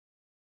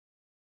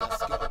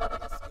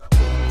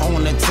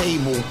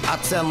table. I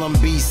tell them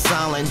be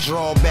silent,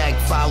 draw back,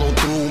 follow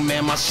through.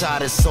 Man, my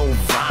shot is so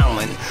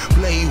violent.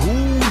 Play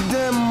who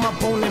them,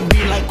 opponent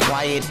be like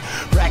quiet.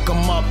 Rack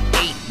 'em up,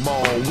 8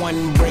 ball,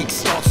 one break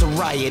starts a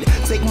riot.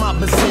 Take my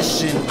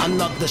position,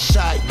 another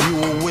shot you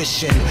were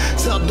wishing.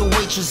 Tell the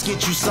waitress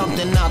get you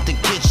something out the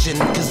kitchen,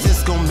 cause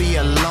this gon' be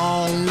a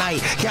long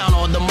night. Count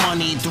all the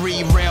money,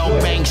 3 rail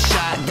bank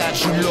shot,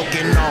 got you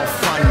looking all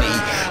funny.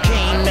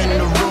 Came in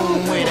the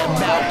room with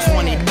about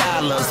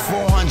 $20,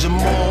 400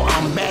 more,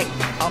 I'm back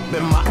up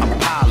in my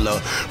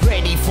Impala.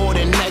 Ready for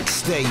the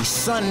next day,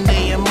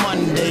 Sunday and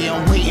Monday.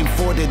 I'm waiting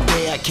for the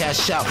day I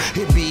cash out,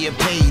 it be a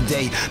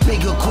payday.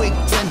 Make a quick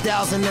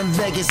 10,000 in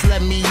Vegas,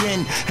 let me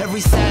in.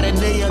 Every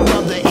Saturday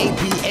another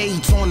APA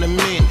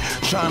tournament.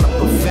 Trying to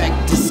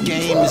perfect this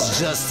game is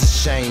just a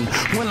shame.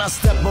 When I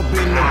step up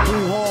in the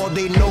pool hall,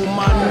 they know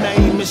my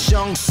name. It's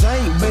Young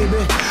Saint,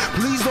 baby.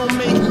 Please don't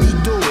make me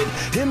do it.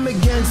 Him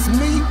against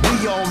me,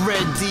 we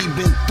already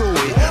been through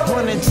it.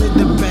 Running to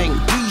the bank,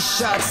 these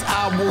shots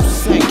I will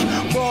sink.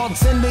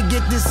 Bartender,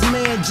 get this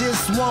man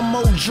just one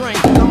more drink.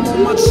 I'm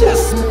on my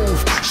chest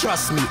move,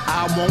 trust me,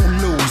 I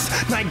won't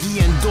lose. Nike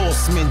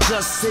endorsement,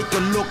 just take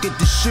a look at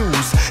the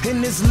shoes.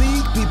 In this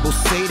league, people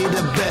say they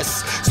the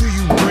best. So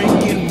you bring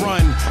and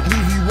run,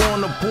 leave you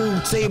on the pool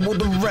table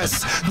the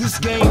rest. This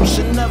game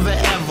should never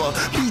ever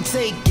be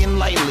taken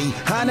lightly.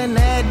 I done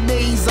had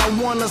days I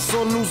won, a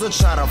sore loser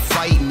try to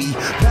fight me.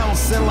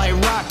 Bouncing like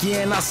Rocky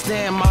and I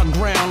stand my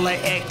ground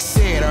like X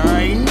said. I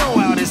already know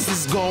how this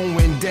is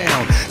going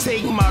down.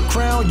 Take my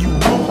crown, you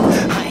won't,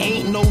 I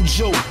ain't no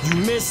joke. You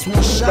miss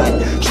one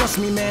shot, trust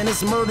me man,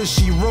 it's murder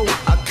she wrote.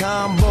 A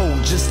combo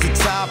just to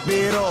top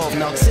it off,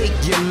 now take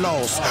your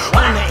loss.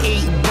 On the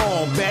 8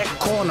 ball, back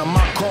corner,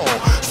 my call.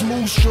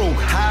 Smooth stroke,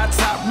 high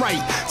top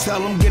right, tell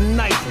them good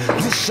night.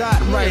 This shot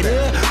right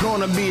here,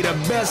 gonna be the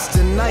best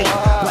tonight.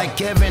 Like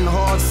Kevin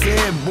Hart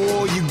said,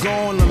 boy, you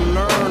gonna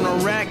learn a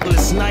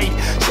reckless night.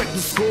 Check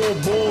the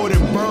scoreboard,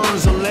 it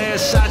burns. The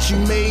last shot you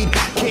made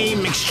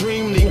came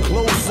extremely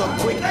close. A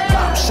quick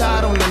pop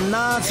shot on the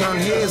 9, turn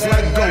heads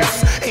like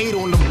ghosts. 8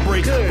 on the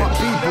break, my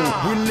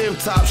people, we live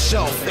top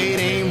shelf. It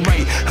ain't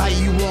right, how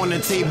you on the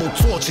table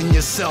torching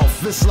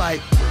yourself. It's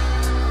like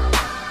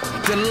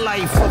the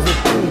life of a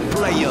pool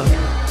player.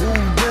 Who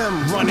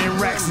them, running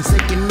racks and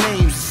taking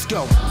names, let's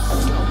go.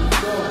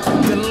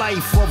 The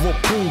life of a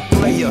pool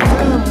player.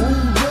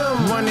 Who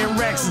them, running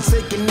racks and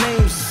taking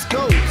names, let's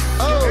go.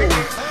 Oh,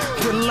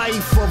 the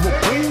life of a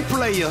pool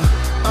player.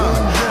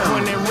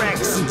 Running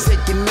racks and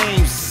taking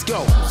names, let's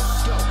go.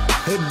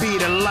 It be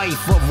the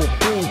life of a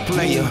pool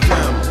player.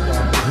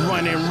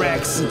 Running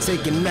racks and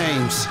taking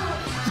names.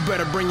 You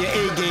better bring your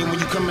A game when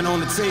you coming on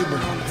the table.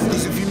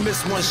 Cause if you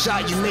miss one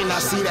shot, you may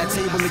not see that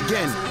table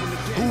again.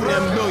 Who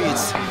them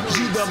Billiards?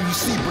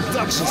 GWC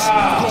Productions.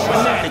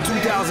 Going at it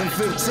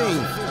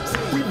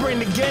 2015. We bring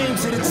the game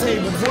to the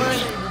table, boy.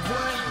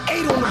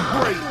 8 on the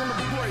break,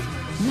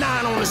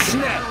 9 on the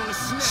snap.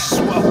 This is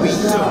what we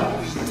do.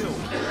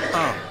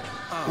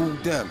 Who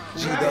them?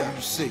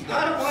 GWC.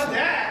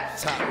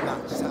 Top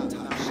notch.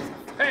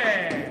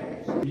 Hey.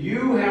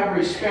 You have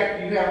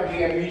respect, you have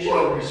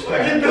mutual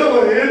respect. He's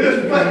going to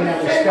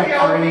have respect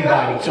for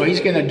anybody, so he's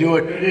going to do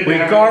it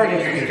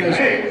regardless because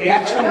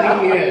that's who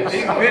he is.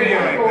 He's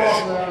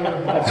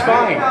videoing. That's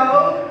fine.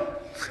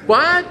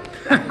 What?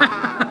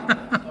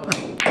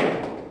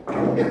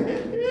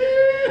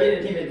 He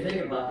didn't even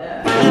think about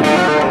that.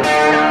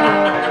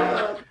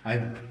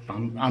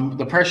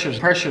 The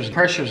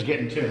pressure's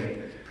getting to me.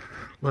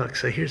 Look,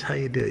 so here's how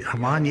you do it.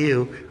 I'm on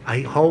you,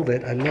 I hold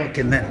it, I look,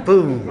 and then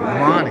boom,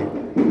 I'm on it.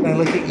 And I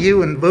look at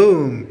you and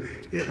boom.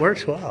 It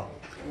works well.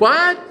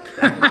 What?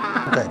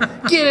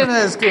 Get into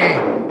this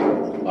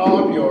game.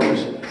 All of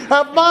yours.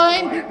 Of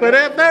mine, but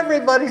of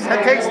everybody's.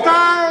 It takes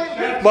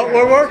time, but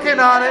we're working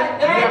on it.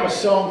 You have a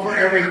song for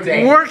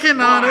everything. Working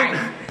on it.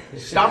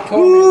 Stop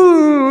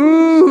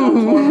tormenting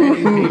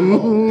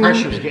people.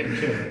 Pressure's getting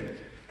to me.